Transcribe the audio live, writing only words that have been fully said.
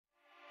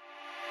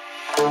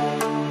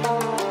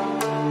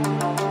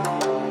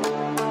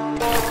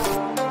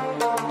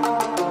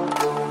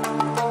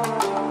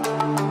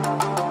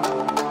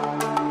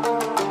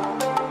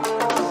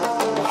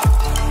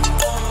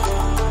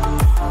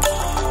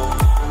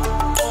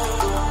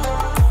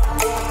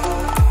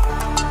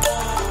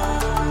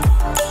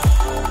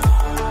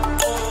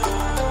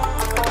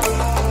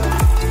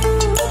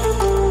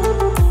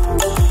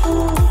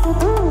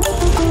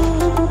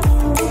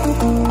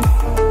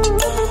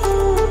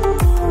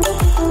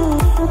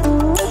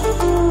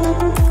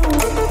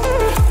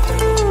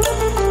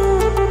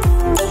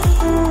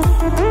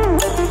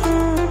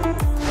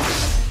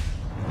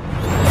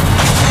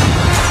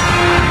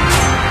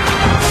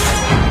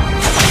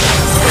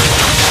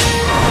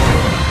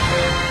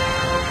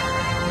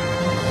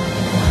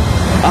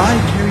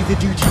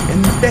duty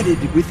embedded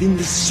within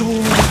the soul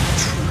of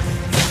truth.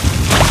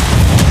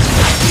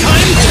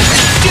 Time for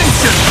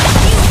redemption!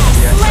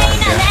 You have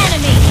slain an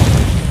enemy!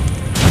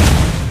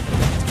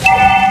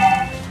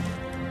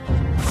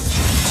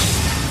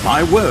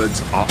 My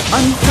words are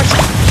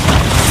untouchable.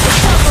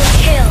 Double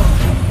kill!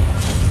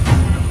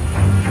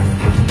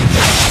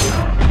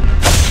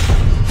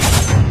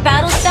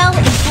 Battle spell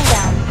in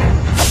cooldown.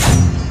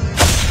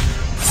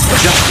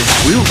 Justice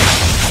will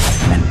come,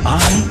 and I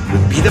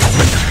will be the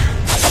bringer.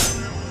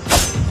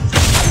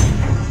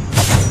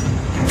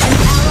 An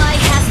ally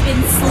has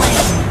been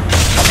slain.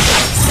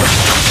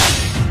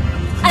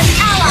 An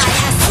ally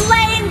has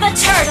slain the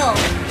turtle!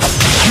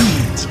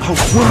 Humans are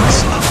works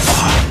of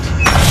art.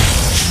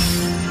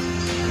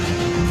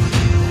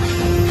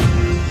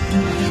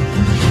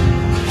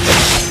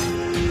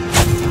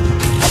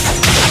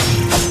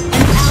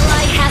 An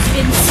ally has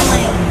been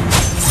slain.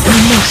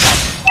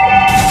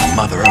 Emotion,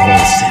 mother of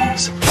all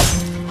sins.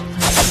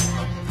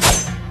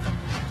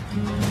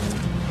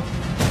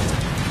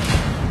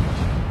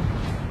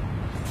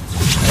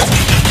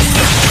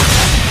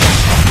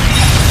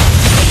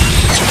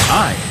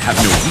 I have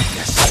no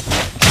weakness.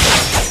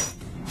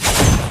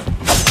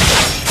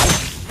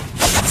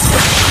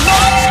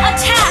 Launch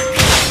attack!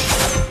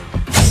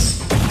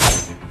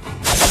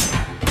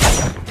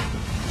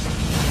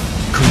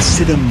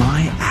 Consider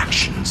my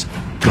actions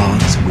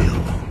God's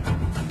will.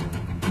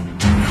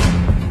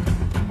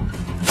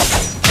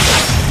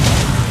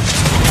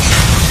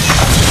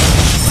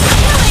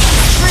 Killing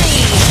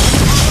spree!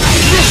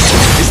 This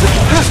is the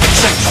perfect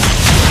section.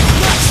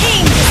 Your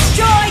team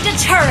destroyed a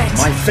turret!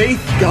 My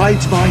faith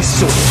guides my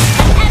soul.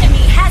 An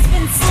enemy has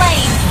been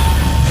slain!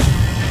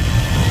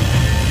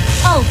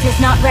 Ult is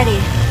not ready.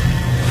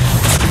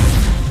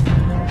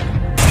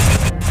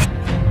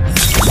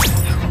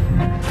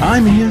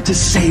 I'm here to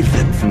save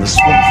them from the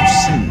swamp of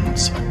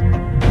sins.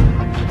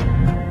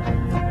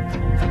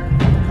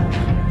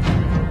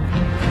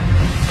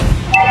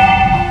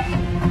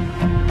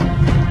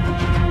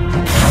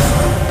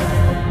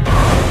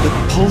 The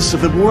pulse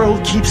of the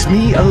world keeps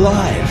me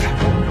alive.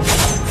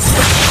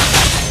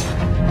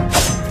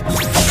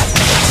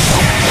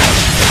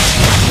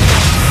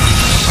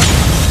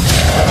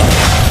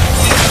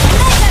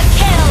 Mega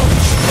kill!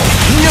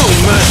 No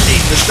mercy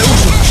for those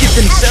who give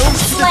themselves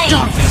to the Slain.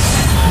 darkness.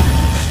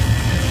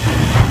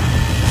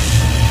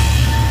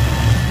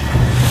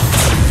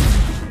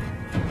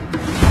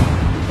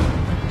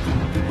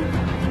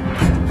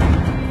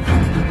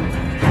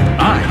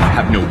 I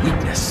have no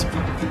weakness.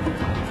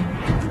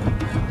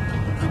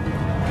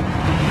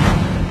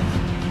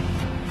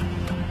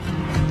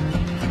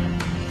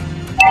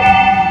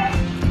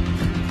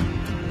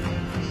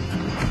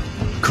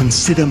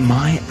 Consider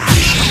my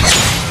actions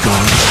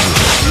God's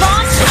will.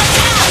 Launch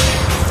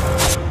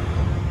attack!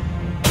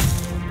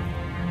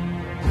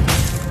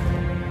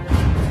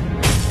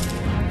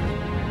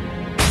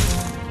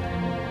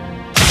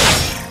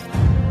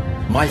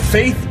 My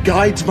faith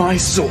guides my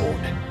sword.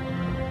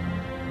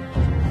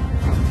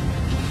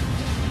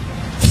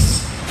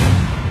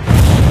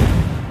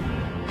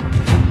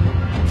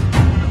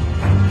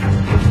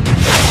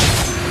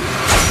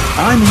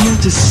 I'm here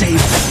to save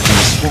them from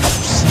the swamp of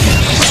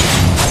sins.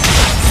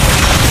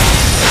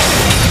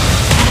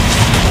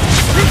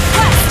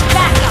 Request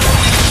backup!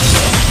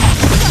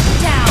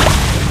 Shut down!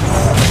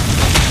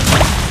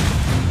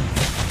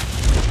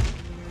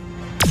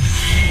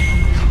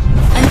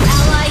 An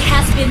ally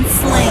has been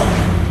slain.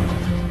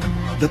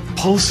 The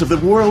pulse of the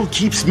world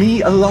keeps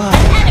me alive.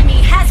 An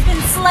enemy has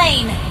been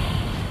slain.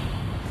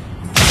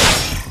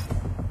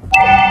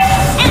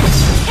 Enemy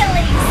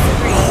killing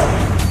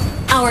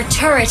spree. Our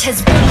turret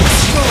has been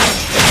destroyed.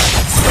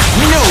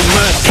 No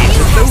mercy You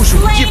for have those who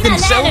slain give an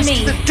themselves to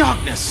enemy. the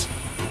darkness.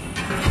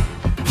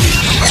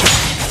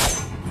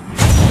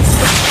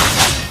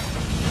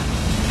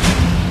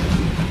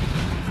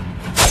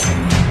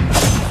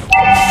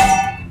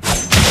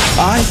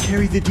 I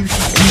carry the duty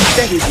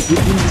embedded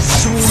within the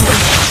soul.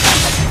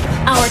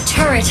 Our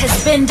turret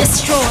has been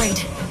destroyed.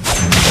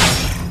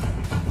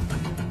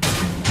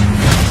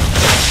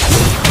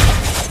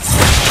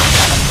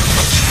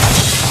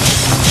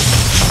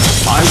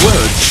 My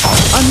words are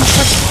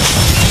untouchable.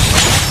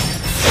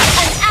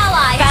 An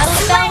ally has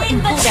slain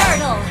the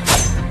turtle.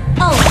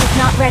 Ult is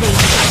not ready.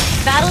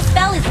 Battle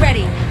spell is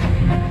ready.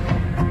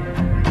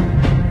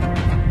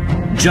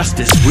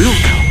 Justice will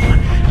come,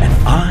 and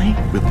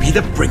I will be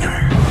the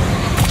bringer.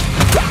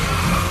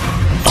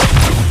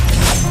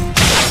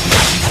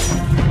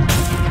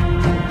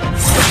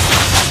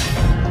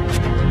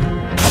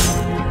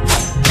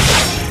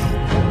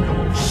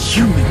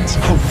 Humans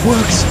are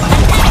works of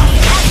art.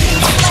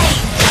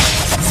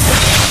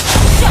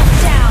 Shut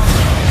down.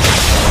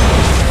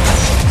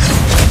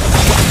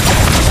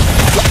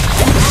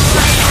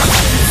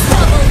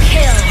 Double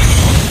kill.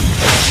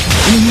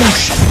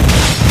 Emotion.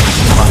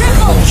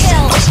 Triple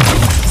kill.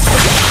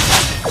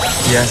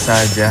 Biasa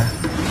aja.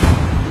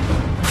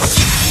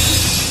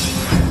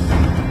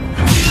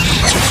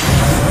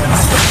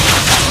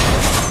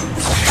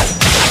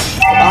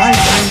 I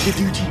carry the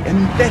duty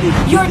embedded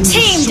Your within the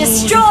team sword.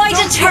 destroyed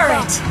a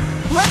turret!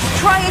 Let's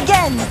try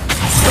again!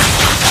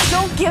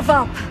 Don't give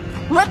up!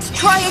 Let's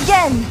try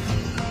again!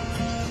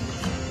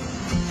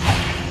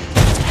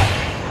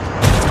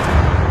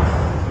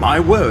 My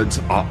words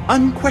are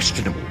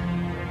unquestionable.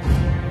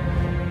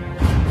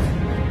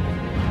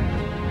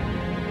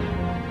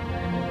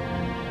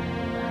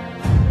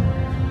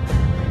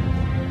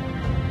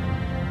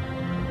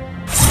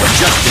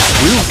 Justice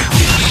will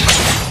come.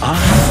 I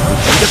will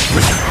be the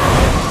bringer.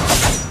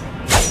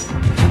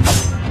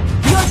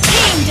 Your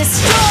team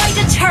destroyed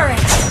a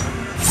turret!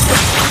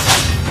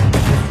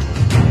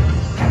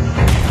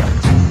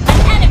 An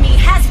enemy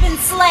has been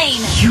slain!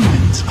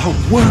 Humans are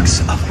works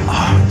of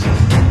art.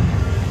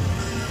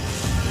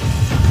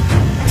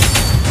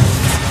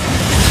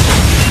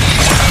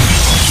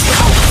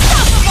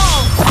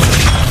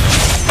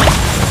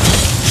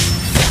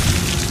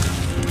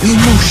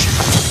 Emotion.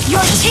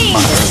 Your team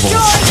Mother of all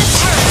destroyed a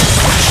turret!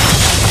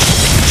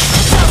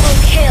 Double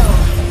kill!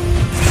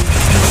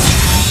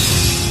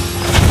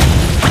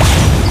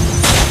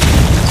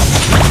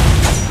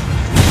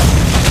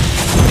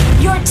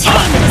 Your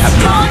team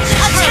destroyed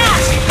a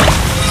turret!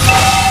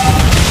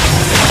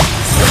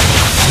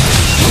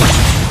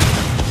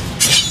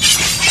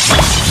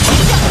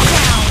 Shut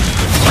down!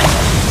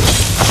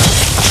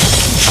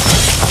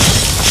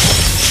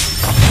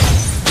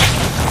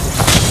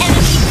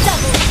 Enemy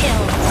double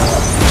kill!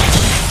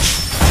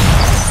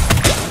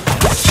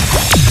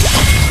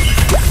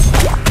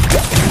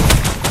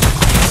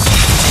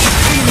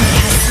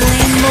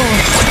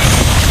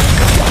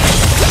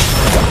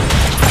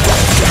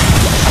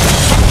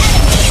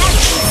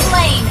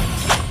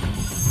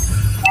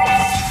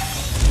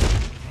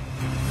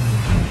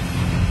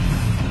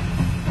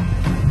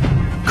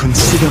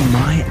 Consider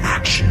my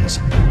actions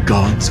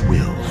God's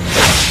will.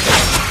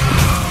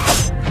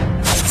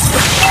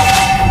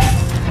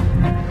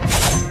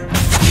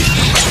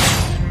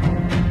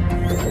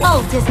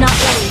 Ult is not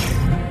ready.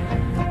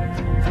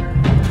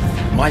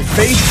 My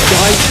faith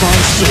guides my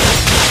sword.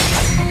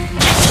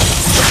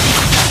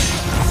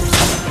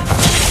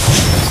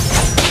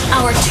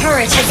 Our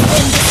turret has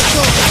been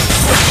destroyed.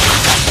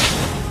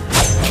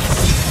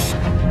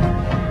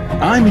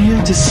 I'm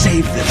here to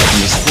save them from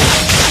this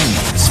fortune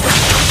seas.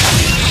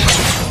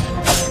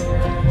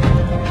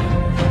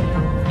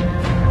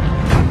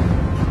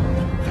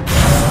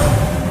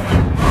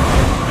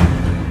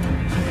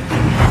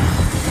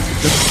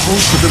 The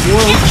pulse of the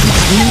world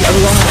keeps me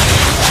alive.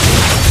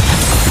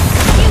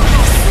 You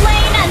have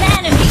slain an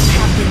enemy.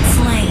 Have been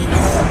slain.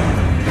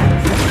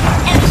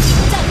 Enemy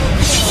double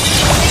kill.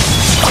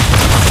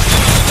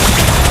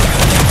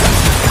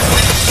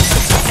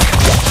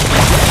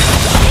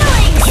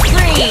 Killing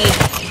spree.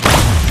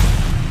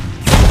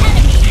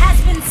 Enemy has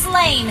been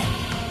slain.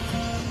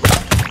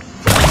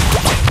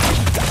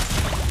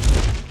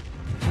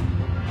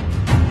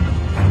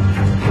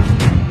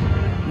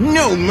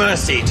 No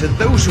mercy to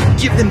those who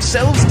give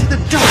themselves to the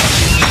dark.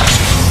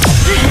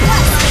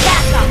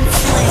 That got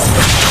slain.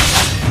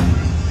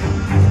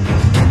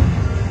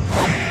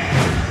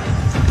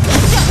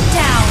 Shut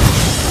down.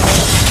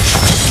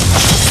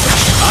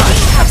 I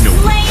have no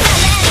Slain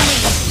an enemy.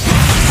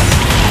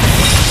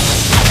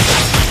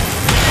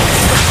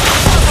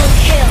 Double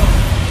kill.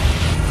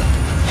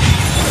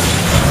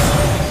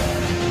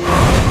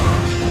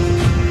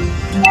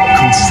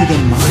 Consider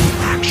my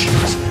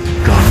actions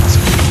God's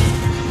will.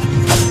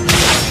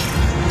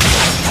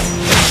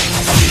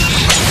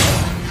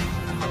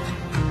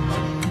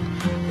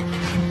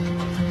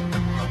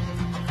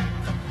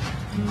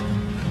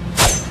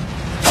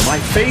 My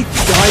faith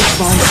guides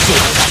my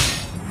soul.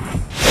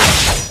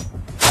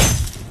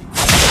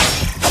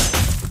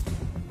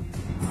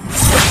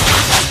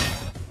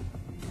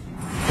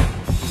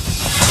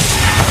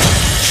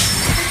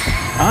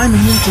 I'm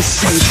here to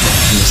save them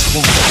from this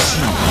horrible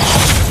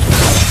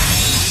sea.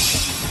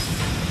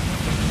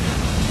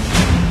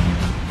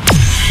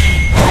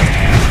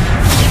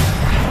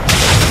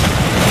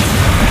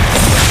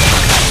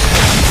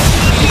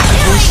 The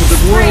pulse of the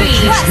world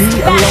keeps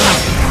me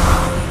alive.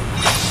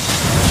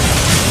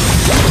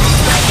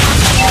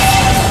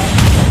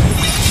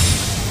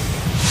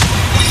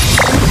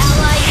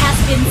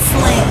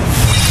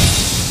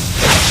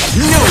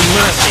 No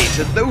mercy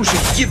to those who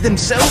give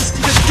themselves to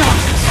the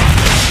darkness.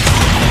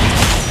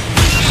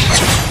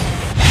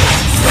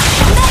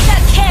 Mega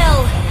kill.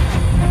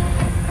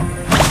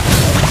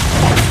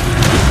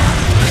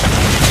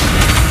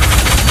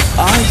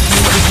 I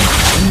feel the heat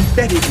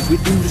embedded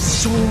within the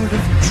sword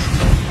of truth.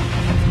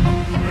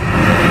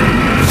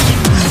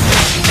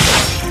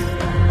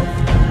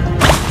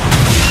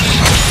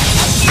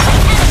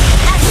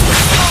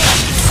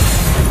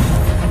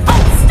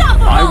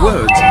 Unstoppable. My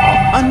words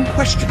are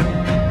unquestionable.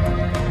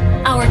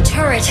 Our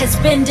turret has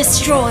been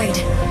destroyed.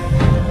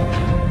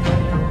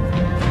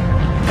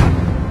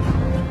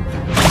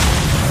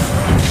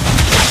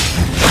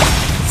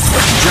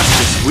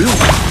 Justice will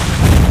come,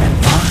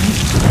 and I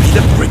will be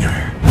the bringer.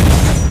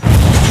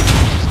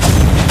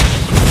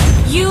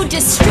 You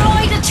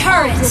destroyed a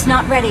turret. Is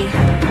not ready.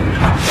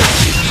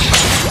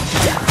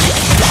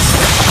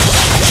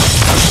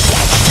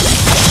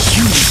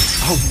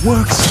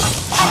 works of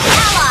An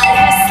ally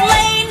has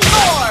slain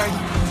Lord!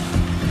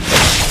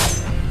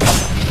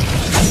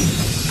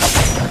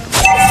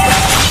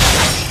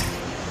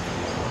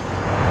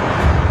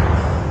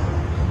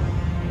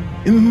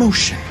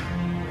 emotion,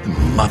 the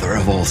mother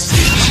of all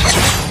sins.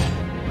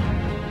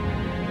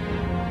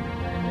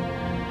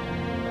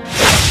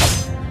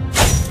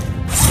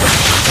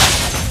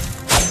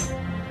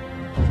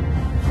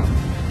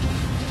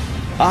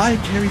 I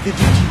carry the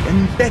duty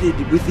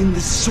embedded within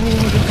the sword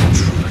of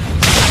truth.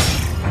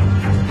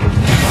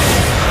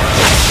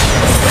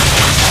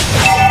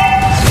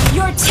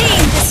 Your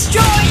team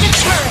destroyed the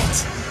turret!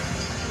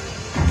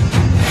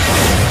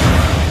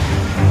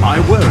 My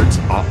words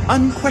are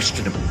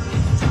unquestionable.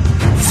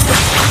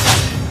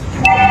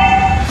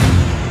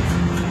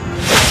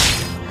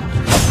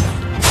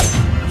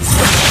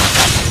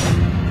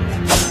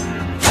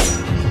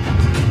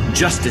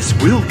 Justice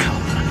will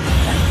come,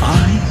 and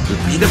I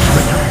will be the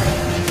friend.